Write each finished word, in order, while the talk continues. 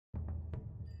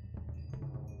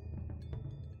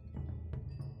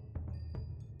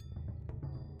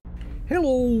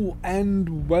Hello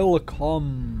and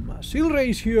welcome.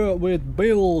 Silrace here with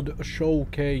Build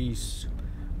Showcase.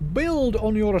 Build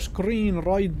on your screen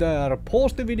right there.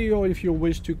 Pause the video if you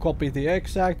wish to copy the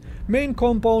exact main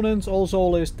components, also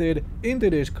listed in the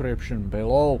description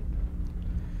below.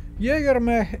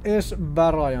 Jagermech S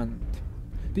variant.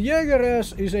 The Jager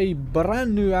S is a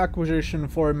brand new acquisition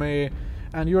for me,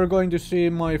 and you're going to see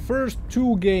my first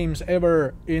 2 games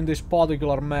ever in this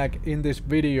particular mech in this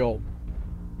video.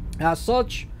 As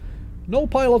such, no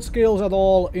pilot skills at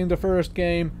all in the first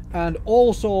game, and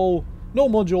also no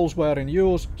modules were in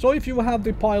use, so if you have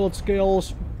the pilot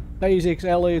skills, basics,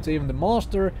 elites, even the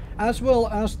master, as well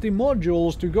as the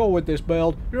modules to go with this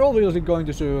build, you're obviously going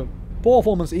to see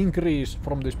performance increase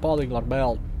from this particular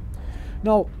build.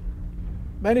 Now,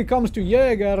 when it comes to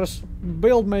Jaegers,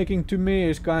 build making to me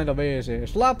is kind of easy.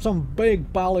 Slap some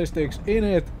big ballistics in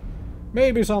it,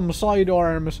 maybe some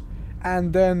sidearms,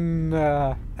 and then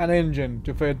an engine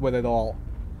to fit with it all.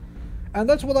 And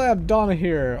that's what I have done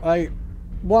here. I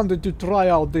wanted to try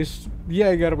out this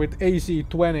Jaeger with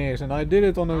AC20s, and I did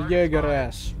it on a Jaeger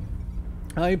S.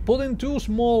 I put in 2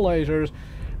 small lasers,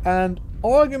 and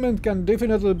argument can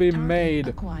definitely be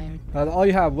made that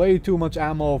I have way too much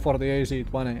ammo for the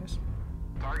AC20s.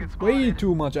 Way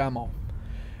too much ammo.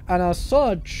 And as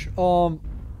such,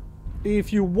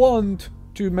 if you want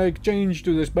to make change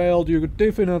to this build, you could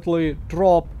definitely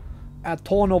drop a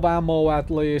ton of ammo at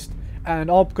least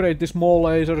and upgrade the small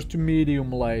lasers to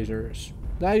medium lasers.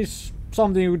 That is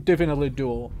something you could definitely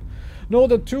do. Note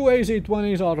that 2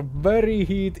 AC20s are very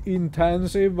heat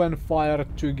intensive when fired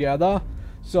together,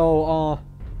 so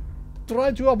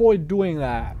try to avoid doing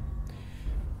that.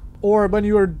 Or when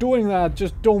you're doing that,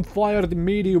 just don't fire the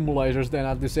medium lasers then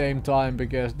at the same time,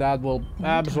 because that will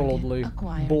absolutely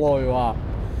blow you up.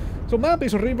 So map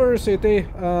is River City.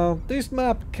 This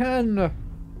map can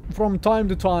from time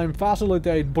to time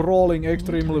facilitate brawling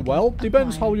extremely well.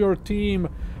 Depends how your team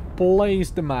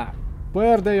plays the map,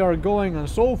 where they are going and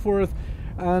so forth.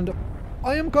 And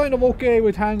I am kind of okay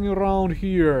with hanging around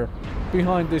here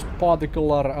behind this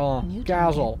particular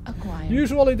castle.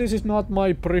 Usually this is not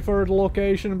my preferred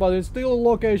location, but it's still a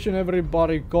location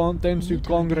everybody tends to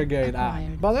congregate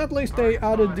at. But at least they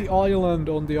added the island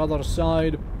on the other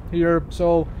side here,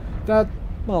 so that,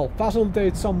 well,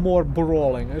 facilitates some more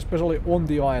brawling, especially on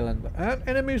the island. And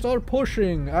enemies are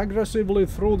pushing aggressively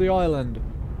through the island.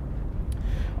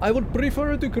 I would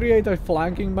prefer to create a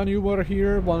flanking maneuver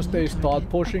here once they start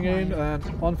pushing in, and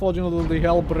unfortunately the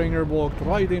Hellbringer walked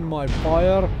right in my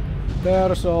fire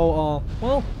there, so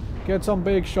well, get some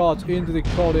big shots into the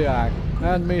Kodiak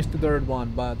and missed the 3rd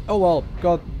one, but oh well,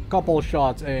 got a couple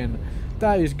shots in.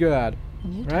 That is good,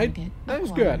 right? That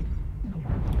is good.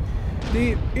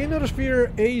 The Inner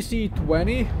Sphere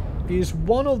AC20 is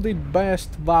one of the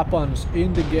best weapons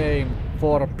in the game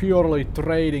for purely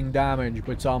trading damage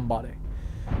with somebody.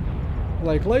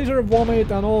 Like laser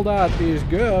vomit and all that is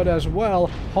good as well.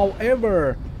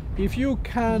 However, if you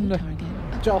can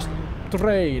just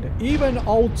trade, even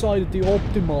outside the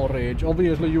optimal range,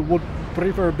 obviously you would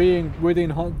prefer being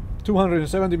within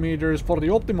 270 meters for the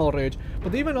optimal range,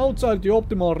 but even outside the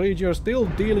optimal range you're still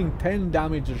dealing 10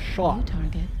 damage a shot.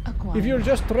 If you're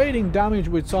just trading damage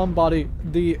with somebody,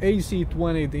 the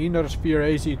AC20, the Inner Sphere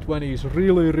AC20 is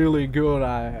really good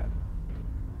at it.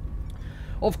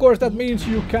 Of course that means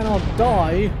you cannot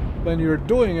die when you're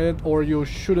doing it, or you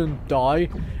shouldn't die,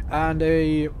 and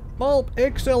a, well,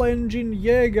 XL engine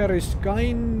Jaeger is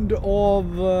kind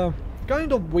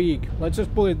of weak, let's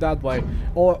just put it that way,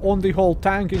 or on the whole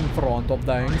tanking front of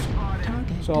things.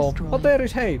 So, but there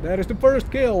is the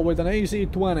first kill with an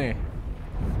AC20.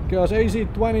 Because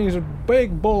AC20's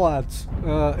big bullets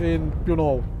in, you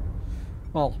know,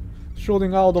 well,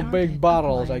 shooting out of big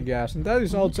barrels, I guess. And that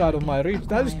is outside of my reach.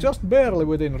 That is just barely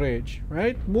within reach,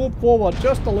 right? Move forward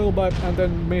just a little bit and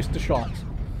then miss the shots.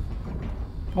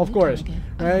 Of course,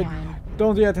 right?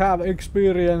 Don't yet have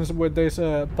experience with this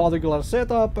particular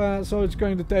setup, so it's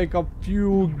going to take a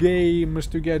few games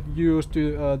to get used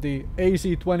to the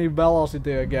AC20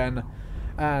 velocity again,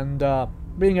 and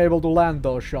being able to land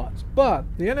those shots. But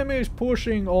the enemy is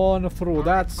pushing on through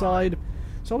that side,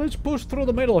 so let's push through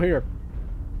the middle here.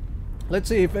 Let's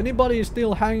see if anybody is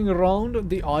still hanging around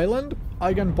the island.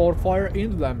 I can pour fire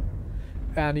into them.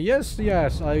 And yes,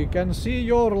 I can see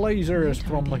your lasers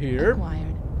from here.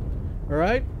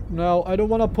 Alright, now I don't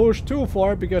want to push too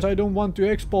far because I don't want to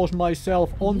expose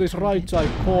myself on this right side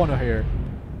corner here.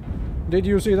 Did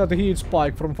you see that heat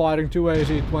spike from firing 2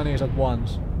 AC20s at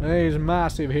once? It is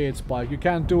massive heat spike. You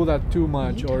can't do that too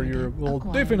much or you will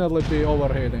definitely be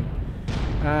overheating.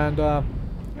 And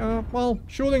well,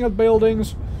 shooting at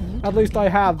buildings. At least I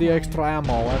have the extra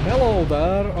ammo. And hello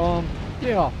there.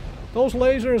 Yeah, those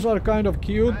lasers are kind of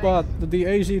cute, but the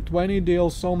AC20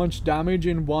 deals so much damage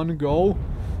in one go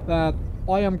that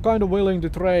I am kind of willing to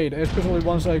trade, especially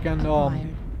once I can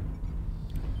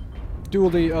do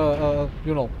the,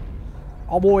 you know,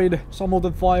 avoid some of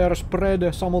the fire,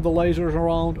 spread some of the lasers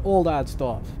around, all that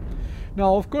stuff.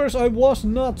 Now, of course, I was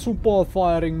not support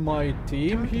firing my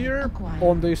team here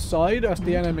on this side as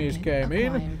the enemies came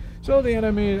in. So the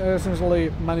enemy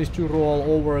essentially managed to roll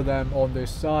over them on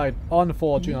this side.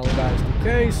 Unfortunately, that's the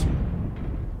case.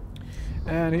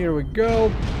 And here we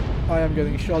go. I am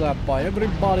getting shot at by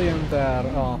everybody and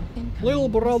their little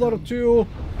brother too.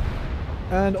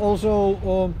 And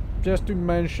also, just to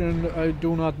mention, I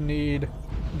do not need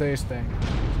this thing.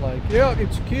 It's like, yeah,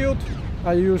 it's cute.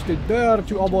 I used it there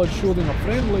to avoid shooting a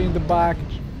friendly in the back.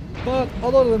 But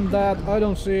other than that, I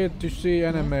don't see it to see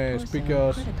enemies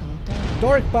because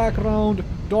dark background,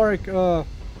 dark,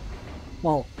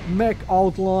 well, mech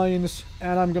outlines,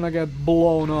 and I'm gonna get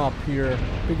blown up here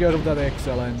because of that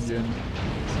Excel engine.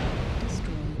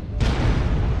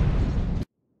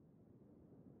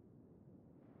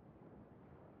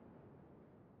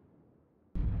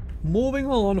 Moving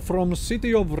on from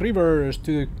City of Rivers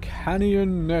to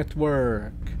Canyon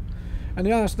Network. And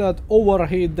yes, that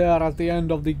overheat there at the end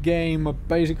of the game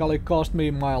basically cost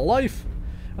me my life.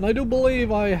 And I do believe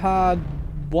I had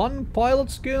one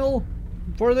pilot skill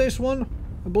for this one.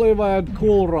 I believe I had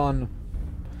Cool Run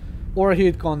or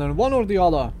Heat Content, one or the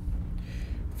other,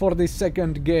 for the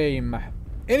second game.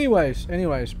 Anyways.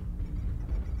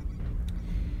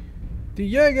 The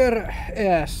Jaeger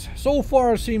S so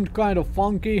far seemed kind of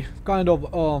funky, kind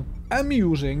of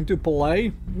amusing to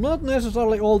play. Not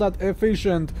necessarily all that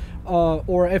efficient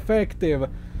or effective,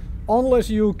 unless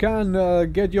you can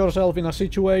get yourself in a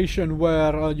situation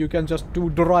where you can just do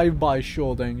drive-by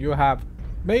shooting. You have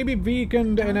maybe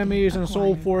weakened enemies and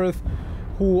so forth,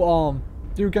 who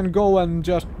you can go and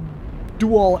just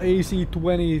dual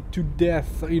AC20 to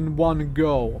death in one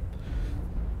go.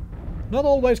 Not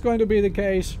always going to be the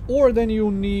case, or then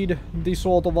you need the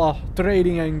sort of a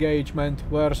trading engagement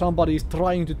where somebody is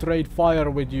trying to trade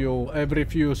fire with you every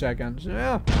few seconds.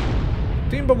 Yeah,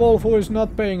 Timberwolf who is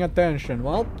not paying attention.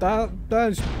 Well, that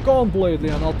is completely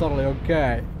and utterly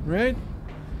okay, right?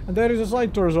 And there is a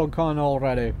side torso con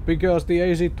already, because the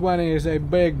AC20 is a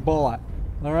big bullet,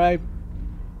 alright?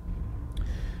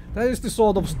 That is the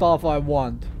sort of stuff I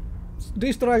want.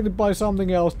 Distracted by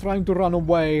something else, trying to run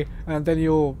away, and then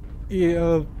you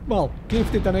well,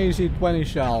 gifted an AC20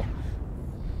 shell.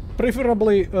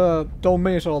 Preferably don't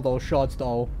miss all those shots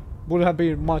though. Would have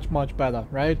been much better,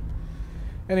 right?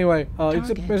 Anyway, it's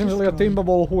essentially a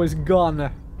Timberwolf who is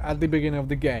gone at the beginning of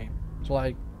the game. So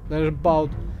like, there's about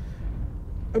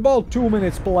 2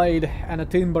 minutes played and a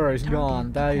Timber is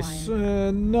gone. That is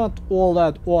not all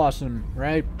that awesome,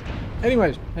 right?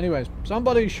 Anyways,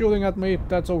 somebody's shooting at me,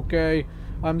 that's okay.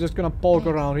 I'm just gonna poke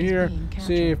around here,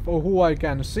 see who I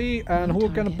can see and who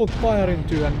can put fire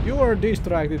into, and you are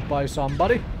distracted by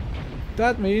somebody.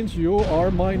 That means you are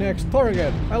my next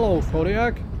target. Hello,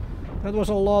 Kodiak. That was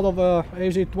a lot of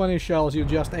AC20 shells you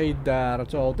just ate there,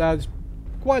 so that's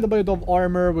quite a bit of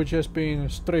armor which has been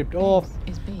stripped off.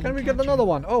 Can we get another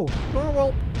one? Oh,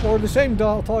 well, for the same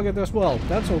target as well.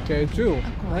 That's okay too.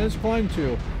 That's fine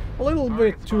too. A little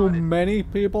bit too many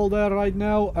people there right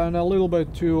now, and a little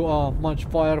bit too much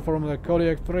fire from the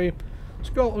Kodiak 3. Let's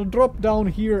go drop down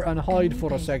here and hide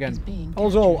for a second.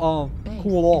 Also,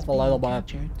 cool off a little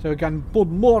bit, so you can put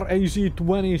more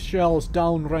AC20 shells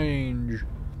downrange.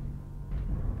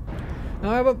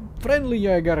 Now I have a friendly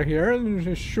Jaeger here, and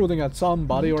he's shooting at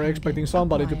somebody, or expecting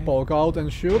somebody to poke out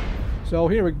and shoot. So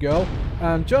here we go.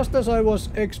 And just as I was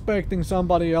expecting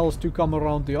somebody else to come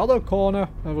around the other corner,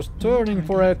 I was turning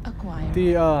for it.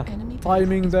 The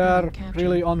timing there,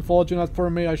 really unfortunate for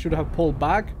me. I should have pulled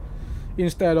back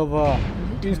instead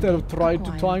of tried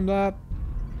to time that.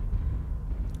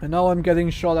 And now I'm getting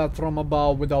shot at from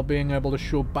above without being able to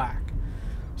shoot back.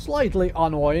 Slightly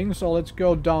annoying, so let's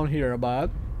go down here a bit.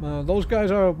 Those guys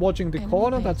are watching the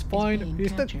corner, that's fine.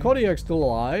 Is that Kodiak still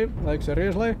alive? Like,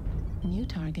 seriously? New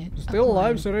target. Still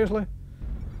alive, seriously?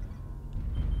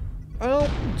 Well,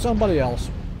 somebody else.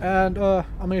 And a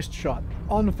missed shot.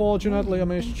 Unfortunately a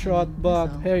missed shot, but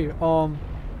hey, I'm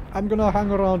gonna hang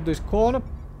around this corner,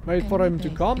 wait for him to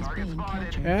come,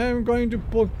 and I'm going to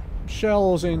put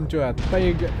shells into it.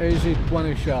 Big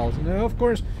AC20 shells. Now, of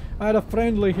course, I had a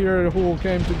friendly here who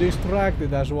came to distract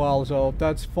it as well, so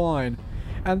that's fine.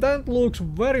 And that looks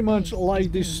very much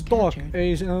like the stock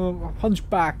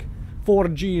Hunchback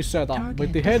 4G setup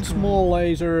with the head small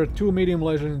laser, 2 medium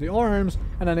lasers in the arms,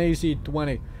 and an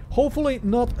AC20. Hopefully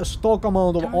not a stock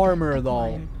amount of armor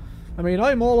though. I mean,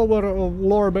 I'm all over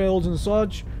lore builds and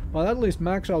such, but at least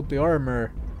max out the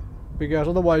armor, because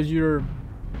otherwise you're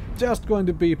just going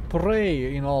to be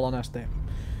prey in all honesty.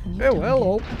 Oh,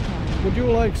 hello. Would you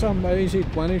like some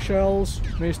AC20 shells,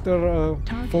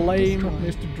 Mr. Flame,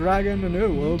 Mr. Dragon? No,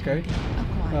 okay.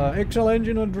 XL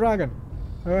engine or Dragon?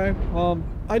 Alright,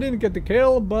 I didn't get the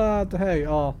kill, but hey,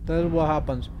 that's what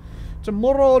happens. It's a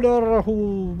Marauder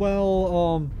who,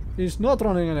 well, is not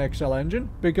running an XL engine,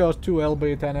 because 2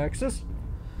 LB10Xs.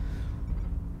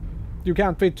 You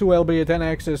can't fit 2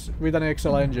 LB10Xs with an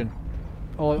XL engine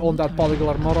on that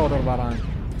particular Marauder variant.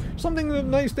 Something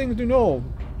nice thing to know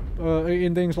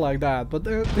in things like that, but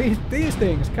these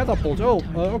things, catapults,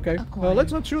 okay.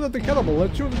 Let's not shoot at the catapult,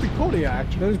 let's shoot at the Kodiak.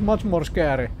 That is much more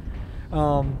scary.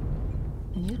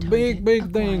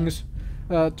 Big things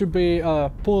to be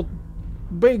put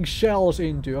big shells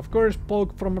into. Of course,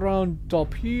 poke from around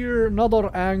top here,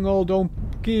 another angle, don't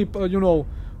keep, you know,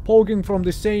 poking from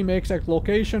the same exact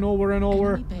location over and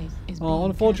over.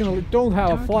 Unfortunately, don't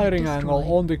have a firing angle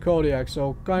on the Kodiak,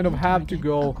 so kind of have to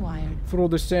go through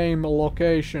the same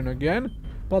location again.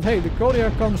 But hey, the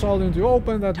Kodiak comes out into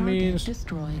open, that means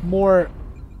more,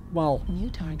 well,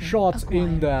 shots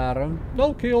in there. And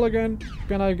no kill again.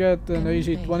 Can I get an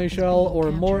AC20 shell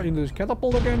or more in this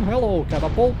catapult again? Hello,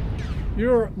 catapult.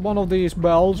 You're one of these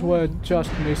bells with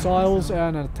just missiles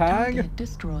and a tag.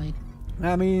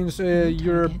 That means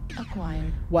you're,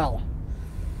 well,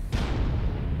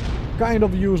 kind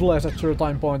of useless at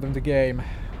certain point in the game.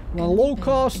 Now, low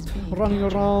cost, running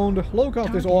around, low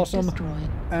cost is awesome,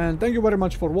 and thank you very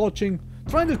much for watching.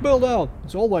 Try this build out,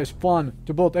 it's always fun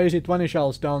to put AC20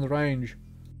 shells down the range.